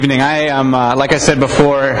Evening. I am, like I said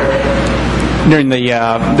before, during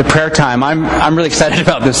the prayer time, I'm really excited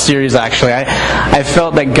about this series. Actually, I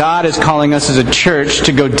felt that God is calling us as a church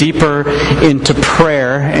to go deeper into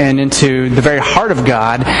prayer and into the very heart of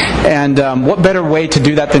God. And what better way to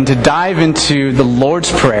do that than to dive into the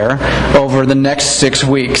Lord's Prayer over the next 6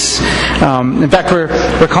 weeks? In fact,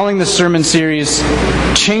 we're calling this sermon series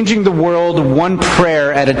 "Changing the World One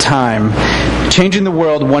Prayer at a Time." Changing the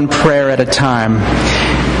world one prayer at a time.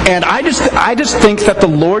 And I just think that the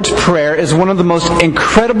Lord's Prayer is one of the most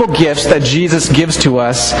incredible gifts that Jesus gives to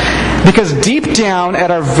us, because deep down at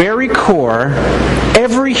our very core,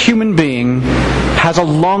 every human being has a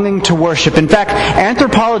longing to worship. In fact,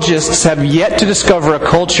 anthropologists have yet to discover a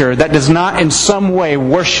culture that does not in some way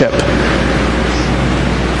worship.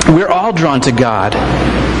 We're all drawn to God.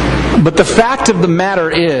 But the fact of the matter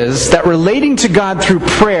is that relating to God through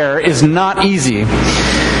prayer is not easy.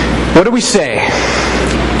 What do we say?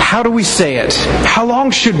 How do we say it? How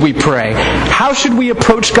long should we pray? How should we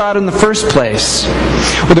approach God in the first place?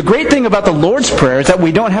 Well, the great thing about the Lord's Prayer is that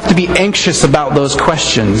we don't have to be anxious about those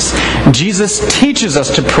questions. Jesus teaches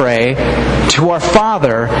us to pray to our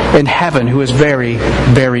Father in heaven, who is very,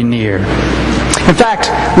 very near. In fact,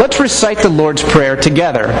 let's recite the Lord's Prayer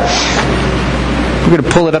together. We're going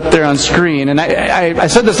to pull it up there on screen. And I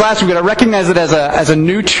said this last week, I recognize it as a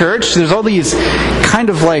new church. There's all these kind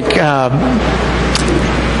of like...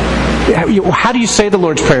 how do you say the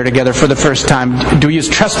Lord's Prayer together for the first time? Do we use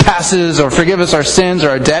trespasses or forgive us our sins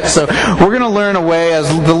or our debts? So we're going to learn a way as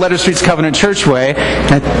the Letter Streets Covenant Church way.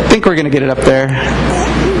 And I think we're going to get it up there.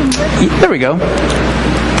 There we go.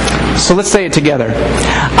 So let's say it together.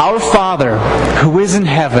 Our Father, who is in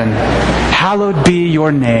heaven, hallowed be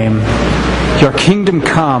your name. Your kingdom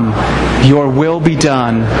come, your will be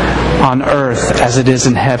done on earth as it is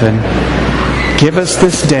in heaven. Give us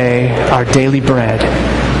this day our daily bread,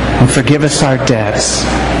 and forgive us our debts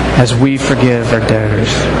as we forgive our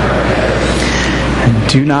debtors. And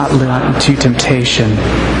do not lead into temptation,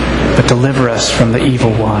 but deliver us from the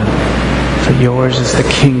evil one. For yours is the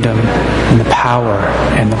kingdom and the power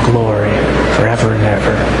and the glory forever and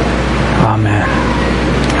ever. Amen.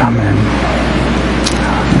 Amen.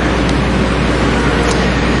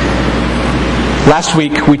 Last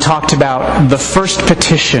week we talked about the first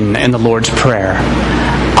petition in the Lord's Prayer.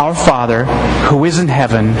 Our Father, who is in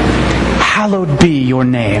heaven, hallowed be your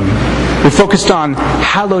name. We focused on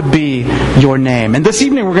hallowed be your name. And this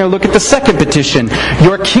evening we're going to look at the second petition.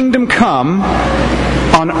 Your kingdom come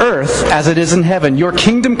on earth as it is in heaven. Your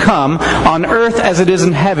kingdom come on earth as it is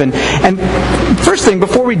in heaven. And first thing,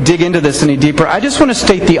 before we dig into this any deeper, I just want to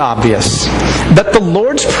state the obvious. That the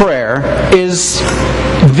Lord's Prayer is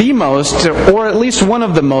the most, or at least one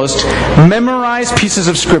of the most, memorized pieces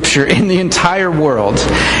of Scripture in the entire world.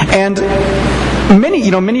 And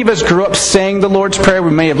many of us grew up saying the Lord's Prayer.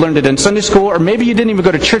 We may have learned it in Sunday school, or maybe you didn't even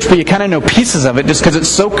go to church, but you kind of know pieces of it just because it's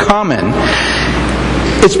so common.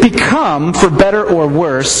 It's become, for better or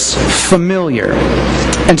worse, familiar.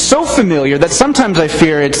 And so familiar that sometimes I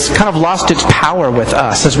fear it's kind of lost its power with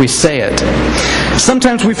us as we say it.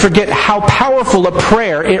 Sometimes we forget how powerful a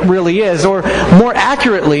prayer it really is, or more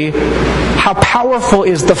accurately, how powerful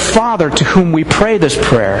is the Father to whom we pray this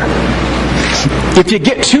prayer. If you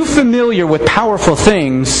get too familiar with powerful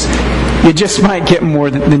things, you just might get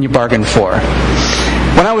more than you bargained for.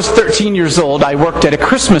 When I was 13 years old, I worked at a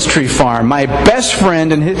Christmas tree farm. My best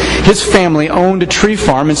friend and his family owned a tree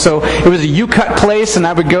farm, and so it was a you-cut place, and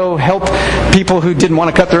I would go help people who didn't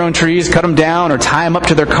want to cut their own trees, cut them down or tie them up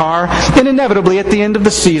to their car. And inevitably, at the end of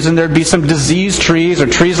the season, there'd be some diseased trees or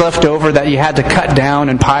trees left over that you had to cut down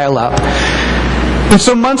and pile up. And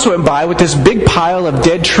so months went by with this big pile of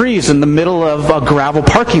dead trees in the middle of a gravel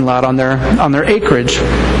parking lot on their acreage.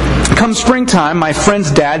 Come springtime, my friend's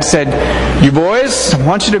dad said, "You boys, I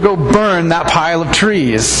want you to go burn that pile of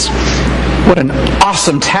trees." What an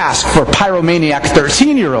awesome task for pyromaniac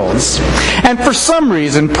 13-year-olds. And for some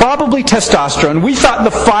reason, probably testosterone, we thought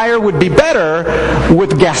the fire would be better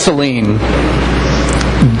with gasoline.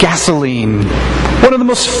 Gasoline. One of the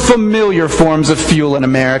most familiar forms of fuel in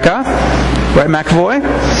America. Right, McAvoy?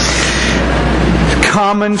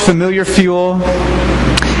 Common, familiar fuel.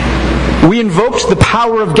 We invoked the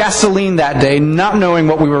power of gasoline that day, not knowing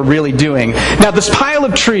what we were really doing. Now, this pile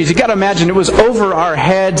of trees, you got to imagine, it was over our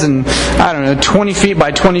heads and, 20 feet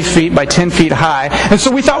by 20 feet by 10 feet high. And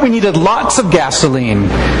so we thought we needed lots of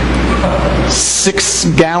gasoline. 6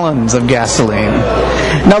 gallons of gasoline.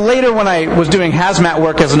 Now later when I was doing hazmat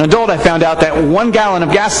work as an adult, I found out that 1 gallon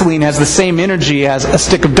of gasoline has the same energy as a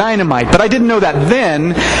stick of dynamite. But I didn't know that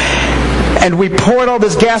then. And we poured all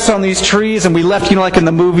this gas on these trees, and we left, like in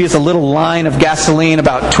the movies, a little line of gasoline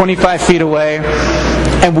about 25 feet away.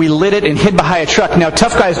 And we lit it and hid behind a truck. Now,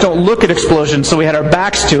 tough guys don't look at explosions, so we had our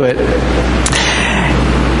backs to it.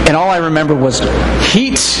 And all I remember was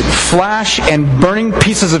heat, flash, and burning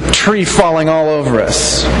pieces of tree falling all over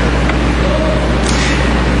us.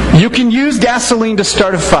 You can use gasoline to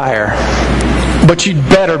start a fire, but you'd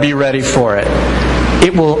better be ready for it.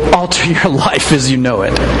 It will alter your life as you know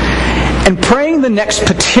it. And praying the next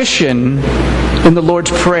petition in the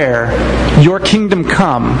Lord's Prayer, "Your kingdom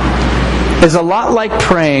come," is a lot like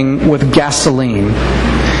praying with gasoline.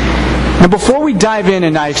 Now, before we dive in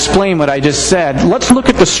and I explain what I just said, let's look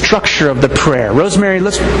at the structure of the prayer. Rosemary,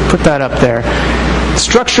 let's put that up there.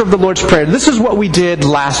 Structure of the Lord's Prayer. This is what we did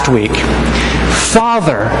last week.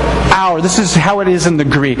 Father, our, this is how it is in the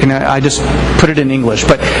Greek, and I just put it in English,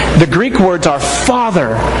 but the Greek words are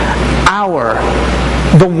Father, our,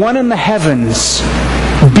 the one in the heavens,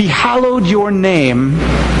 be hallowed your name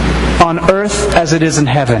on earth as it is in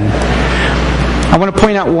heaven. I want to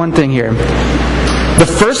point out one thing here. The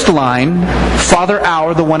first line, Father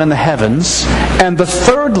our, the one in the heavens, and the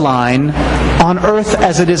third line, on earth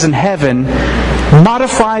as it is in heaven,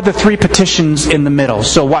 modify the three petitions in the middle.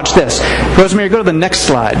 So watch this. Rosemary, go to the next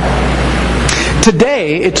slide.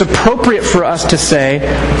 Today, it's appropriate for us to say,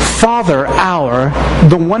 Father our,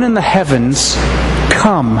 the one in the heavens,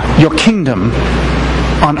 come, your kingdom,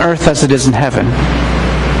 on earth as it is in heaven.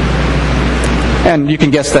 And you can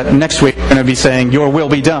guess that next week we're going to be saying, your will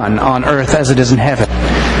be done on earth as it is in heaven.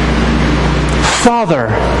 Father,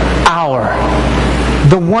 our,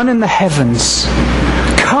 the one in the heavens,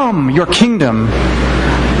 come, your kingdom,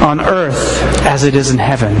 on earth as it is in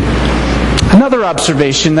heaven. Another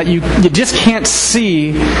observation that you just can't see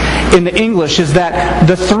in the English is that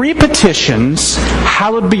the three petitions,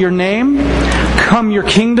 hallowed be your name, come your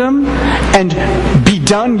kingdom, and be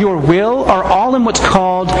done your will, are all in what's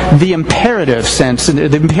called the imperative sense,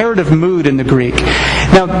 the imperative mood in the Greek.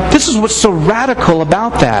 Now, this is what's so radical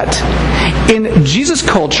about that. In Jesus'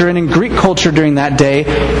 culture and in Greek culture during that day,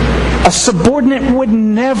 a subordinate would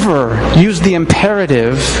never use the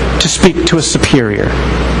imperative to speak to a superior.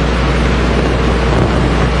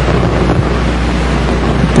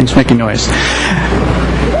 Things making noise.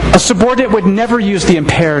 A subordinate would never use the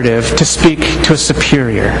imperative to speak to a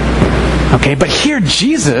superior. Okay, but here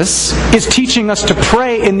Jesus is teaching us to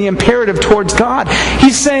pray in the imperative towards God.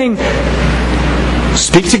 He's saying,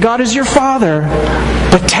 speak to God as your Father,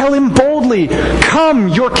 but tell Him boldly, come,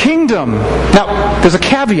 your kingdom. Now, there's a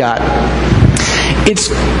caveat.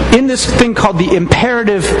 It's in this thing called the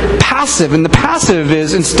imperative passive. And the passive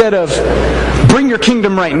is, instead of bring your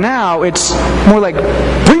kingdom right now, it's more like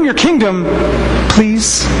bring your kingdom,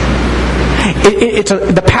 please.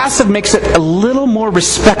 The passive makes it a little more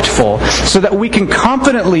respectful so that we can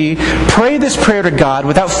confidently pray this prayer to God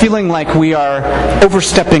without feeling like we are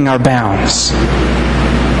overstepping our bounds.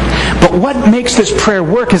 But what makes this prayer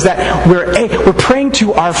work is that we're praying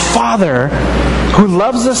to our Father who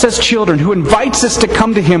loves us as children, who invites us to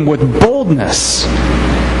come to Him with boldness.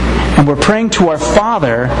 And we're praying to our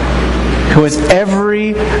Father who has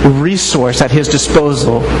every resource at His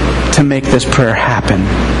disposal to make this prayer happen.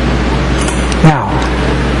 Now,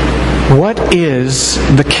 what is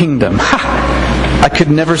the kingdom? I could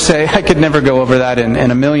never go over that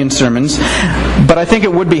in a million sermons, but I think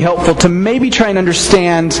it would be helpful to maybe try and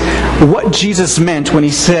understand what Jesus meant when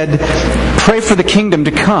He said, pray for the kingdom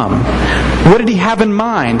to come. What did He have in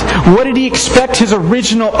mind? What did He expect His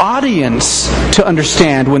original audience to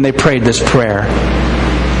understand when they prayed this prayer?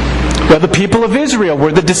 Well, the people of Israel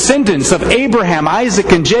were the descendants of Abraham,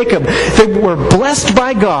 Isaac, and Jacob. They were blessed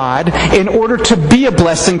by God in order to be a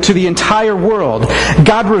blessing to the entire world.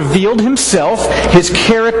 God revealed Himself, His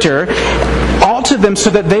character, all to them so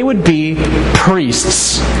that they would be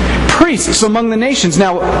priests. Priests among the nations.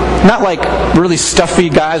 Now, not like really stuffy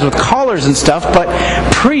guys with collars and stuff, but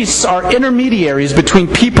priests are intermediaries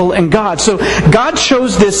between people and God. So God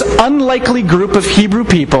chose this unlikely group of Hebrew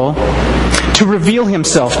people to reveal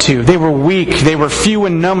Himself to. They were weak. They were few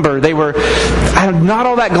in number. They were not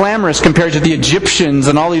all that glamorous compared to the Egyptians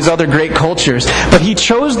and all these other great cultures. But He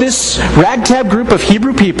chose this ragtag group of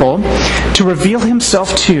Hebrew people to reveal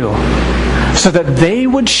Himself to, so that they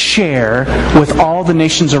would share with all the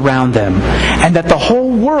nations around them, and that the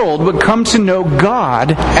whole world would come to know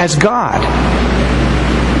God as God.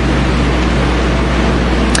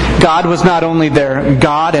 God was not only their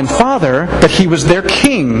God and Father, but He was their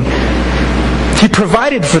King. He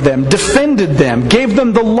provided for them, defended them, gave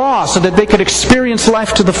them the law so that they could experience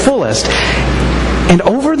life to the fullest. And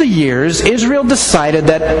over the years, Israel decided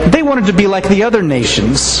that they wanted to be like the other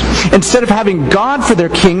nations. Instead of having God for their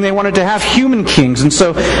king, they wanted to have human kings. And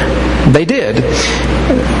so they did.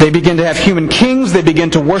 They began to have human kings. They began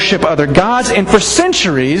to worship other gods. And for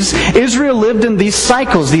centuries, Israel lived in these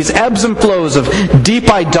cycles, these ebbs and flows of deep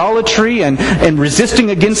idolatry and resisting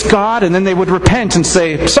against God. And then they would repent and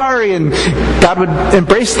say, sorry, and God would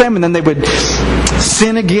embrace them. And then they would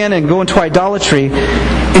sin again and go into idolatry.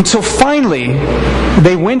 Until finally,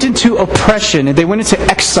 they went into oppression and they went into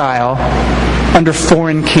exile under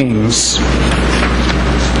foreign kings.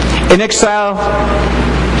 In exile,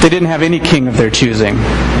 they didn't have any king of their choosing.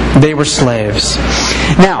 They were slaves.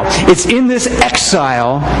 Now, it's in this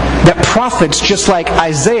exile that prophets, just like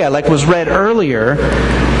Isaiah, like was read earlier,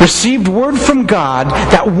 received word from God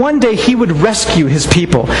that one day He would rescue His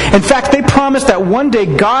people. In fact, they promised that one day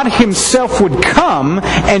God Himself would come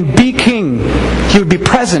and be king. He would be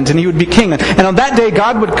present and He would be king. And on that day,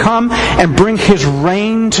 God would come and bring His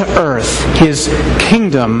reign to earth, His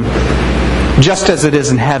kingdom, just as it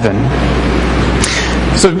is in heaven.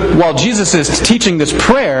 So while Jesus is teaching this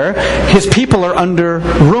prayer, His people are under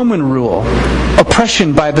Roman rule,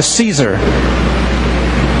 oppression by the Caesar.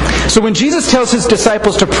 So when Jesus tells His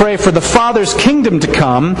disciples to pray for the Father's kingdom to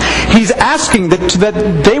come, He's asking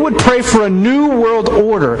that they would pray for a new world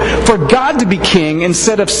order, for God to be king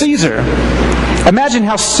instead of Caesar. Imagine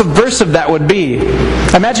how subversive that would be.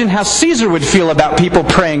 Imagine how Caesar would feel about people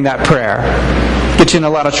praying that prayer. Get you in a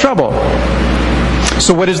lot of trouble.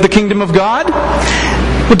 So what is the kingdom of God?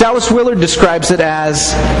 Well, Dallas Willard describes it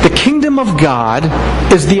as the kingdom of God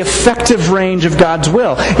is the effective range of God's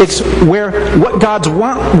will. It's where what God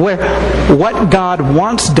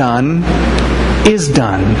wants done is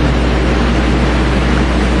done.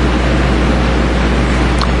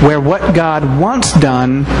 Where what God wants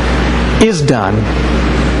done is done.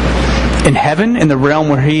 In heaven, in the realm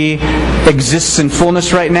where He exists in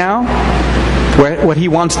fullness right now, where what He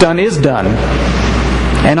wants done is done.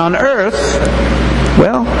 And on earth,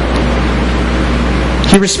 well,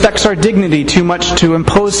 He respects our dignity too much to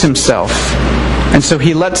impose Himself. And so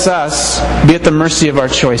He lets us be at the mercy of our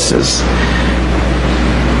choices.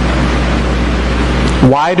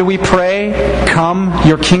 Why do we pray, "Come,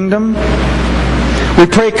 Your kingdom"? We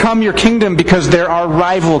pray, "Come, Your kingdom," because there are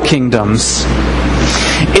rival kingdoms.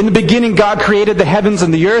 In the beginning, God created the heavens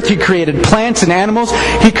and the earth. He created plants and animals.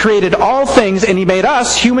 He created all things, and He made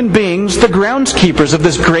us, human beings, the groundskeepers of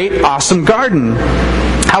this great, awesome garden.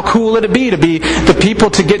 How cool would it be the people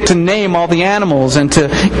to get to name all the animals and to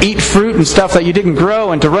eat fruit and stuff that you didn't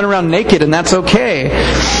grow and to run around naked, and that's okay.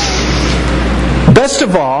 Best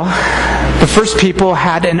of all, the first people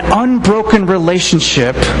had an unbroken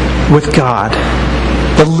relationship with God,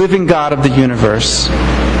 the living God of the universe.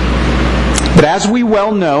 But as we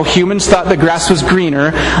well know, humans thought the grass was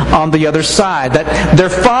greener on the other side, that their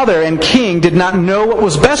father and king did not know what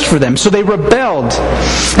was best for them, so they rebelled.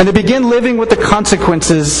 And they began living with the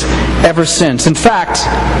consequences ever since. In fact,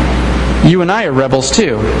 you and I are rebels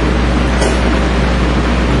too.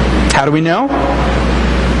 How do we know?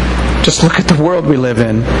 Just look at the world we live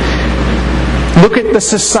in. Look at the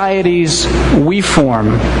societies we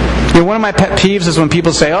form. You know, one of my pet peeves is when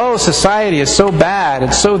people say, "Oh, society is so bad,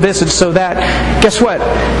 it's so this, it's so that." Guess what?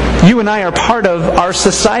 You and I are part of our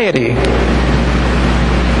society.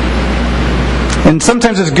 And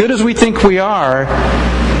sometimes, as good as we think we are,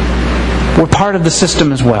 we're part of the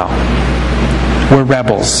system as well. We're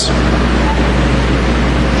rebels.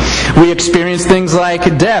 We experience things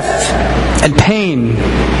like death and pain,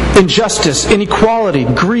 injustice, inequality,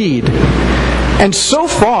 greed. And so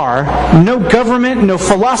far, no government, no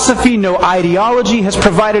philosophy, no ideology has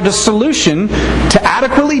provided a solution to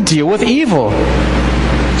adequately deal with evil.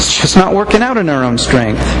 It's just not working out in our own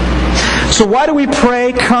strength. So why do we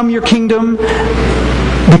pray, "Come, Your kingdom"?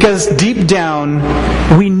 Because deep down,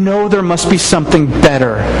 we know there must be something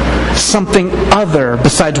better, something other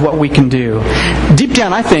besides what we can do. Deep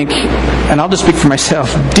down, I think, and I'll just speak for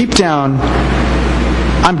myself, deep down,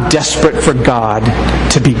 I'm desperate for God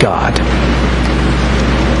to be God.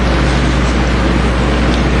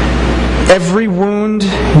 Every wound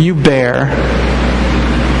you bear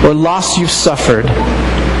or loss you've suffered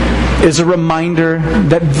is a reminder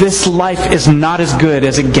that this life is not as good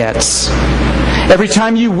as it gets. Every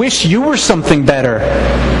time you wish you were something better,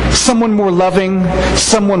 someone more loving,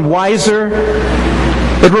 someone wiser,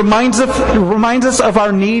 it reminds us of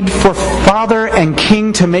our need for Father and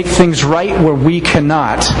King to make things right where we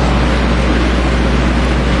cannot.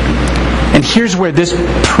 And here's where this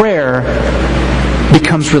prayer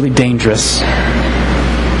becomes really dangerous.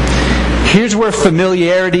 here's where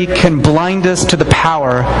familiarity can blind us to the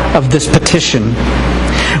power of this petition.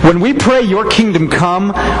 When we pray, your kingdom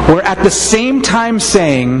come, we're at the same time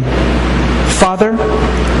saying, Father,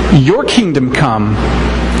 your kingdom come,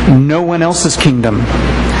 no one else's kingdom.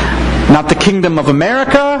 Not the kingdom of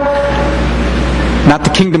America, not the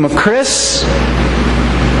kingdom of Chris,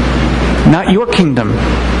 not your kingdom.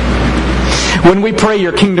 When we pray,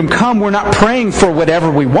 your kingdom come, we're not praying for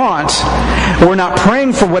whatever we want. We're not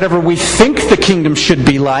praying for whatever we think the kingdom should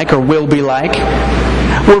be like or will be like.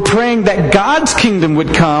 We're praying that God's kingdom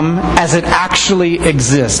would come as it actually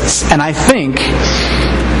exists. And I think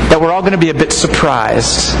that we're all going to be a bit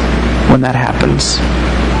surprised when that happens.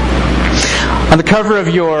 On the cover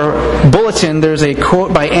of your bulletin, there's a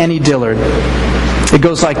quote by Annie Dillard. It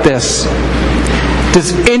goes like this.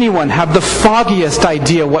 Does anyone have the foggiest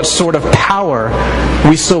idea what sort of power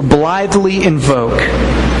we so blithely invoke?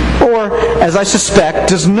 Or, as I suspect,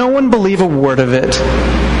 does no one believe a word of it?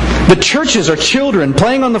 The churches are children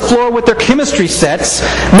playing on the floor with their chemistry sets,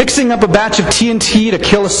 mixing up a batch of TNT to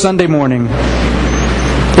kill a Sunday morning.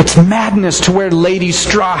 It's madness to wear ladies'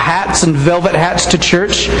 straw hats and velvet hats to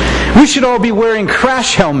church. We should all be wearing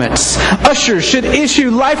crash helmets. Ushers should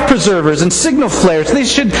issue life preservers and signal flares. They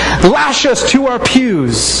should lash us to our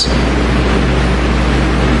pews.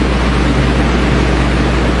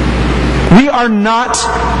 We are not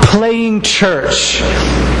playing church.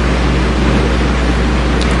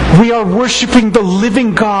 We are worshiping the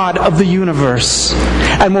living God of the universe.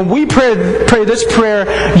 And when we pray this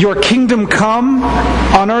prayer, your kingdom come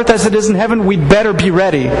on earth as it is in heaven, we'd better be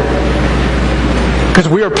ready. Because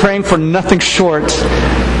we are praying for nothing short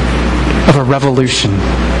of a revolution.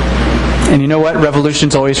 And you know what?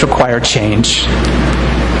 Revolutions always require change.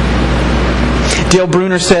 Dale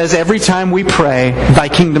Bruner says, every time we pray, thy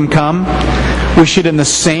kingdom come, we should in the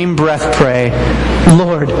same breath pray,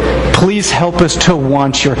 Lord, please help us to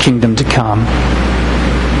want your kingdom to come.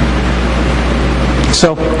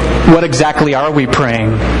 So, what exactly are we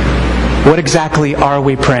praying? What exactly are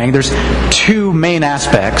we praying? There's two main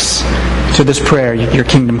aspects to this prayer, your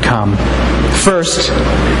kingdom come. First,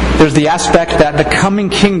 there's the aspect that the coming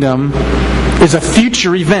kingdom is a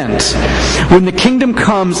future event. When the kingdom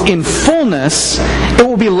comes in fullness, it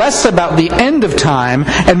will be less about the end of time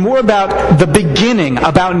and more about the beginning,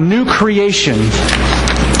 about new creation.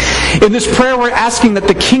 In this prayer, we're asking that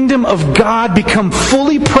the kingdom of God become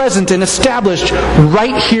fully present and established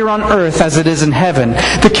right here on earth as it is in heaven.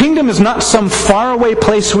 The kingdom is not some faraway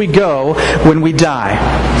place we go when we die.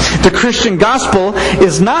 The Christian gospel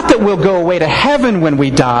is not that we'll go away to heaven when we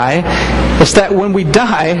die. It's that when we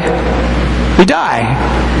die, we die.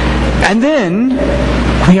 And then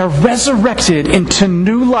we are resurrected into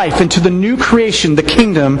new life, into the new creation, the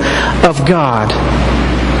kingdom of God.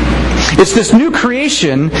 It's this new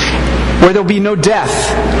creation where there'll be no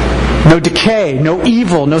death, no decay, no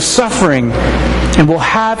evil, no suffering, and we'll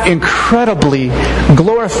have incredibly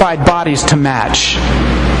glorified bodies to match.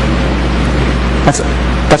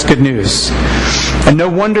 That's good news. And no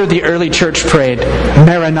wonder the early church prayed,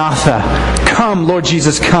 Maranatha, come, Lord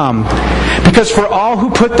Jesus, come. Because for all who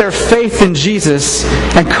put their faith in Jesus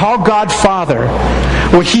and call God Father,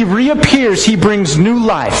 when He reappears, He brings new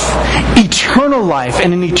life, eternal life,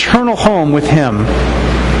 and an eternal home with Him.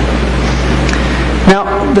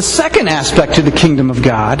 Now, the second aspect of the kingdom of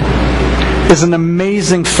God is an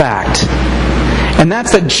amazing fact. And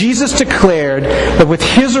that's that Jesus declared that with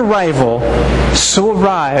His arrival, so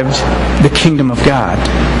arrived the kingdom of God.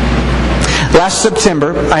 Last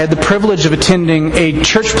September, I had the privilege of attending a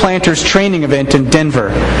church planters training event in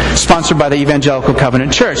Denver, sponsored by the Evangelical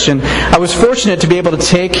Covenant Church. And I was fortunate to be able to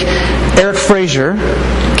take Eric Fraser,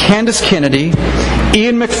 Candace Kennedy,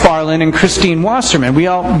 Ian McFarland, and Christine Wasserman. We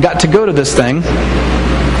all got to go to this thing.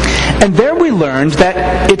 And there we learned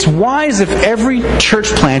that it's wise if every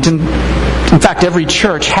church plant, and in fact every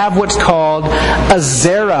church, have what's called a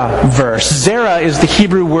Zera verse. Zera is the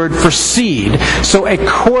Hebrew word for seed. So a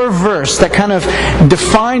core verse that kind of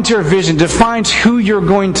defines your vision, defines who you're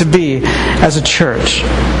going to be as a church.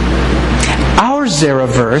 Our Zera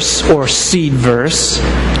verse, or seed verse,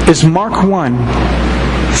 is Mark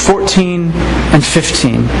 1:14 and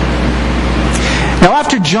 15. Now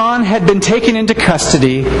after John had been taken into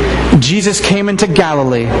custody, Jesus came into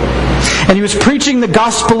Galilee, and He was preaching the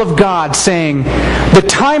gospel of God, saying, the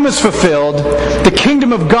time is fulfilled, the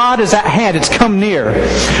kingdom of God is at hand, it's come near.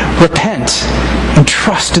 Repent and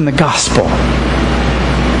trust in the gospel.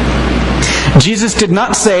 Jesus did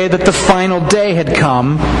not say that the final day had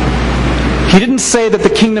come. He didn't say that the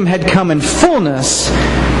kingdom had come in fullness.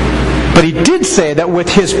 But he did say that with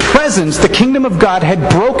his presence, the kingdom of God had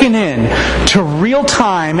broken in to real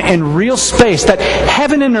time and real space, that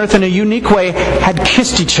heaven and earth in a unique way had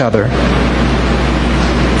kissed each other.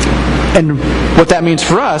 And what that means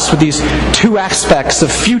for us with these two aspects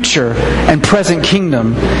of future and present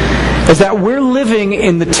kingdom is that we're living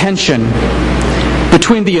in the tension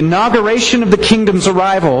between the inauguration of the kingdom's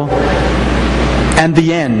arrival and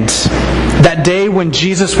the end. That day when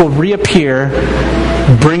Jesus will reappear,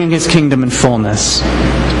 bringing His kingdom in fullness.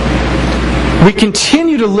 We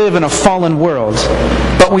continue to live in a fallen world,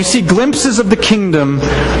 but we see glimpses of the kingdom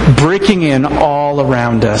breaking in all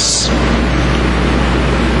around us.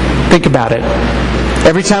 Think about it.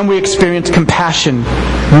 Every time we experience compassion,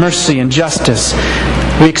 mercy, and justice,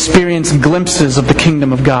 we experience glimpses of the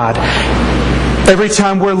kingdom of God. Every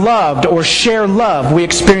time we're loved or share love, we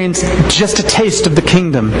experience just a taste of the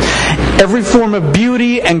kingdom. Every form of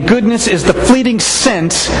beauty and goodness is the fleeting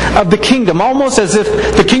scent of the kingdom. Almost as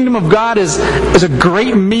if the kingdom of God is a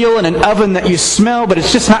great meal in an oven that you smell, but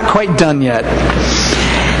it's just not quite done yet.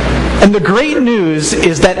 And the great news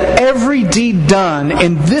is that every deed done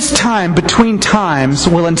in this time between times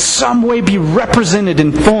will in some way be represented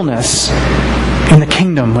in fullness in the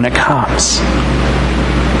kingdom when it comes.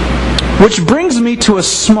 Which brings me to a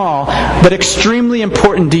small but extremely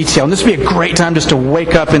important detail. And this would be a great time just to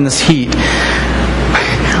wake up in this heat.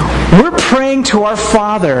 We're praying to our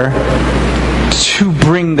Father to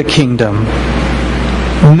bring the kingdom.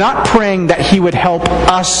 Not praying that He would help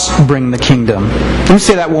us bring the kingdom. Let me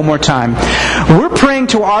say that one more time. We're praying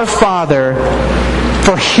to our Father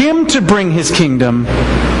for Him to bring His kingdom,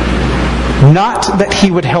 not that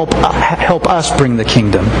He would help us bring the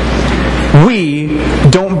kingdom. We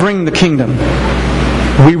don't bring the kingdom.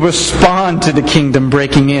 We respond to the kingdom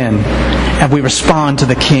breaking in, and we respond to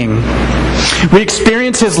the King. We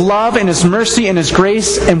experience His love and His mercy and His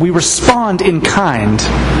grace, and we respond in kind.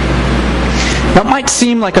 Now, it might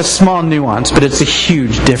seem like a small nuance, but it's a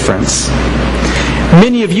huge difference.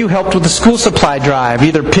 Many of you helped with the school supply drive,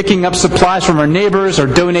 either picking up supplies from our neighbors or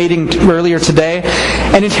donating earlier today.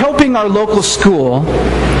 And in helping our local school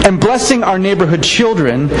and blessing our neighborhood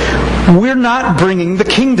children, we're not bringing the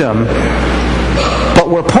kingdom, but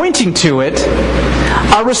we're pointing to it.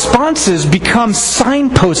 Our responses become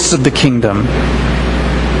signposts of the kingdom.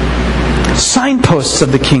 Signposts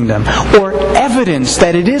of the kingdom, or evidence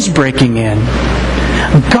that it is breaking in.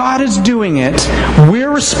 God is doing it, we're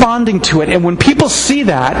responding to it, and when people see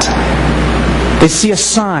that, they see a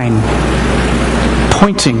sign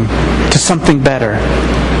pointing to something better,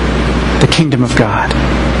 the kingdom of God.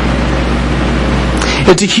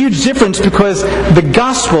 It's a huge difference because the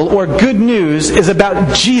gospel, or good news, is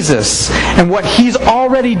about Jesus and what He's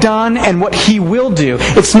already done and what He will do.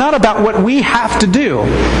 It's not about what we have to do.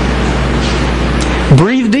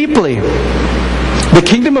 Breathe deeply. The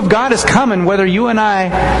kingdom of God is coming whether you and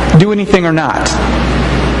I do anything or not.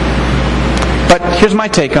 But here's my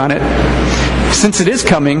take on it. Since it is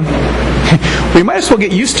coming, we might as well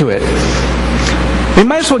get used to it. We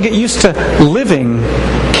might as well get used to living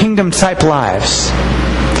kingdom-type lives.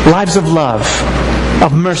 Lives of love,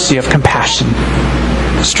 of mercy, of compassion.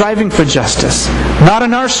 Striving for justice. Not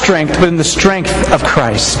in our strength, but in the strength of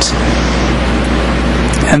Christ.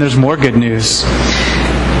 And there's more good news.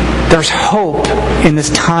 There's hope in this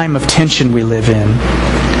time of tension we live in.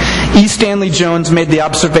 E. Stanley Jones made the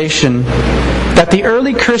observation that the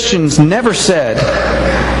early Christians never said,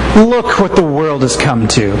 "Look what the world has come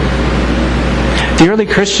to." The early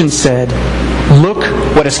Christians said, "Look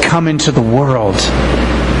what has come into the world."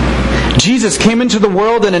 Jesus came into the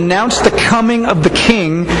world and announced the coming of the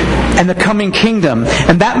King and the coming kingdom.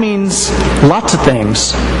 And that means lots of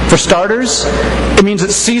things. For starters, it means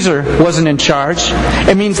that Caesar wasn't in charge.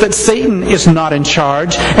 It means that Satan is not in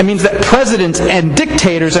charge. It means that presidents and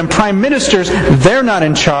dictators and prime ministers, they're not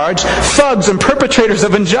in charge. Thugs and perpetrators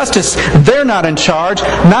of injustice, they're not in charge.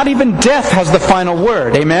 Not even death has the final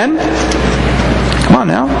word. Amen? Come on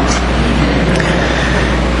now.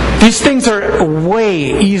 These things are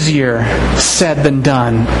way easier said than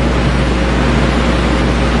done.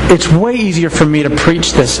 It's way easier for me to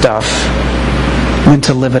preach this stuff than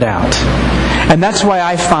to live it out. And that's why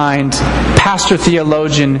I find pastor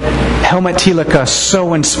theologian Helmut Thielicke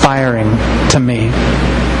so inspiring to me.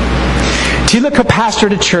 Thielicke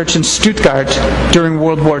pastored a church in Stuttgart during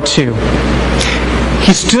World War II.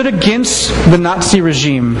 He stood against the Nazi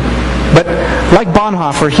regime, but like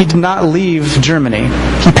Bonhoeffer, he did not leave Germany.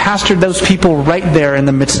 He pastored those people right there in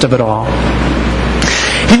the midst of it all.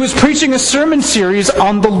 He was preaching a sermon series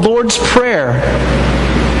on the Lord's Prayer.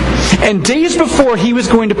 And days before he was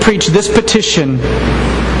going to preach this petition,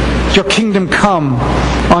 your kingdom come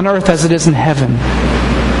on earth as it is in heaven.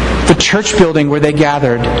 The church building where they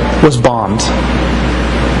gathered was bombed.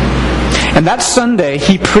 And that Sunday,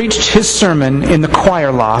 he preached his sermon in the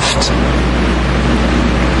choir loft.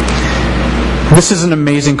 This is an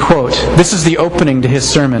amazing quote. This is the opening to his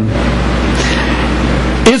sermon.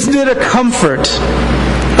 Isn't it a comfort,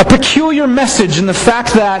 a peculiar message in the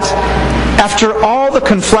fact that after all the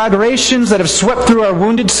conflagrations that have swept through our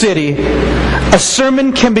wounded city, a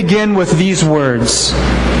sermon can begin with these words: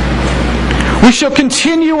 we shall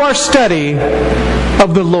continue our study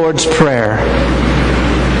of the Lord's Prayer.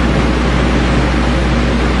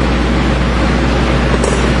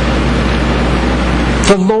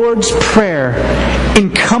 The Lord's Prayer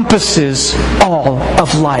encompasses all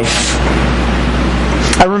of life.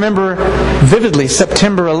 I remember vividly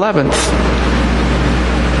September 11th,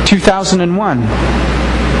 2001.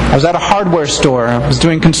 I was at a hardware store. I was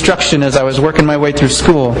doing construction as I was working my way through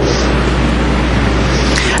school.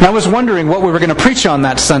 And I was wondering what we were going to preach on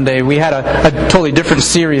that Sunday. We had a totally different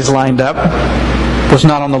series lined up. It was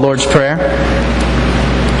not on the Lord's Prayer.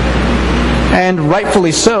 And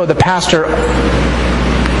rightfully so, the pastor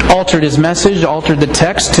altered his message, altered the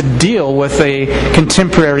text to deal with a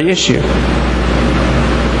contemporary issue.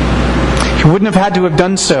 He wouldn't have had to have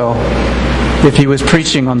done so if he was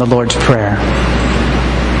preaching on the Lord's Prayer.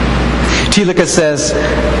 Thielicke says,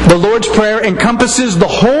 the Lord's Prayer encompasses the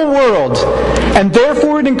whole world, and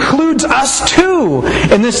therefore it includes us too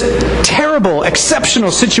in this terrible,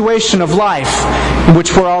 exceptional situation of life in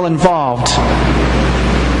which we're all involved.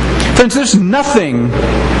 Friends, there's nothing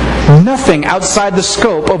outside the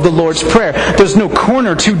scope of the Lord's Prayer. There's no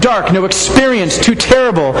corner too dark, no experience too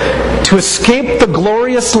terrible to escape the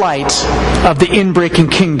glorious light of the inbreaking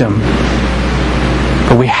kingdom.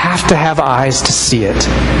 But we have to have eyes to see it.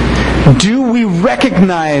 Do we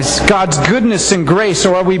recognize God's goodness and grace,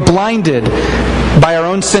 or are we blinded by our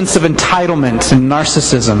own sense of entitlement and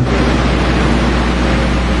narcissism?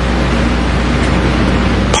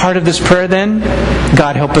 Part of this prayer then,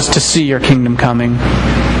 God, help us to see your kingdom coming.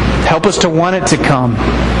 Help us to want it to come.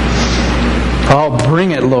 Oh,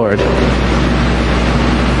 bring it, Lord.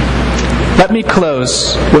 Let me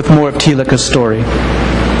close with more of Thielicke's story.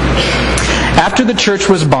 After the church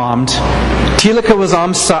was bombed, Thielicke was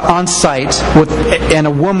on site and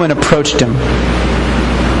a woman approached him.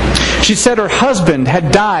 She said her husband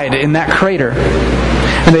had died in that crater,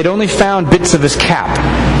 and they'd only found bits of his cap.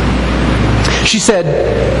 She said,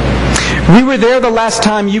 we were there the last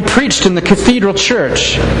time you preached in the cathedral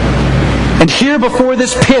church. And here before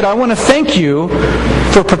this pit, I want to thank you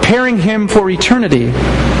for preparing him for eternity.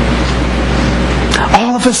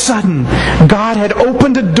 All of a sudden, God had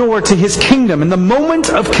opened a door to His kingdom in the moment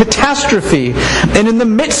of catastrophe and in the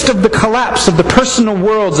midst of the collapse of the personal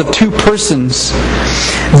worlds of two persons.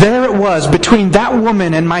 There it was between that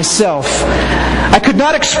woman and myself. I could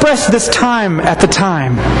not express this time at the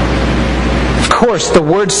time. Of course, the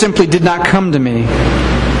words simply did not come to me.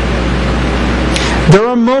 There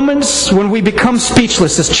are moments when we become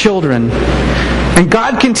speechless as children, and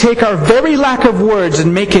God can take our very lack of words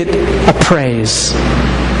and make it a praise.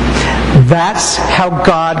 That's how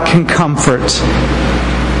God can comfort.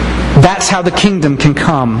 That's how the kingdom can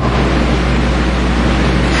come.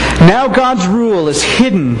 Now God's rule is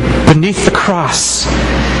hidden beneath the cross,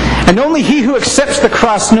 and only he who accepts the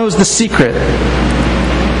cross knows the secret.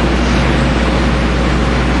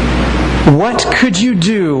 What could you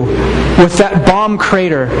do with that bomb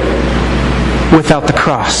crater without the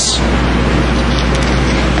cross?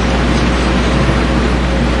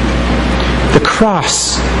 The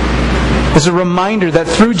cross is a reminder that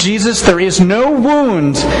through Jesus there is no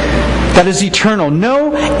wound that is eternal.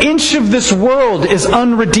 No inch of this world is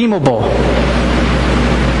unredeemable.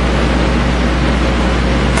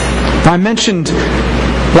 I mentioned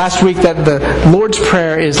last week that the Lord's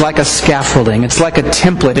Prayer is like a scaffolding. It's like a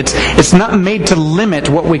template. It's not made to limit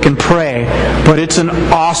what we can pray, but it's an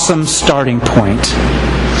awesome starting point.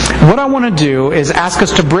 What I want to do is ask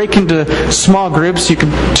us to break into small groups, you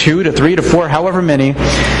can 2 to 3 to 4, however many,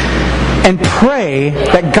 and pray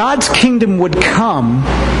that God's kingdom would come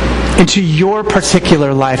into your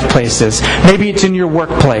particular life places. Maybe it's in your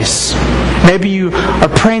workplace. Maybe you are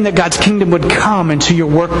praying that God's kingdom would come into your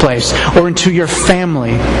workplace, or into your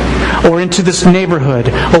family, or into this neighborhood,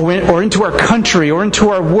 or into our country, or into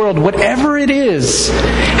our world. Whatever it is,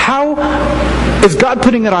 how is God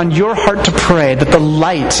putting it on your heart to pray that the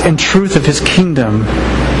light and truth of His kingdom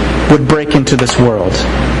would break into this world?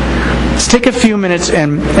 Let's take a few minutes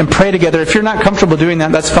and pray together. If you're not comfortable doing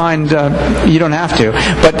that, that's fine. You don't have to.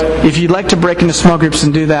 But if you'd like to break into small groups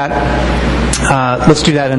and do that, let's do that.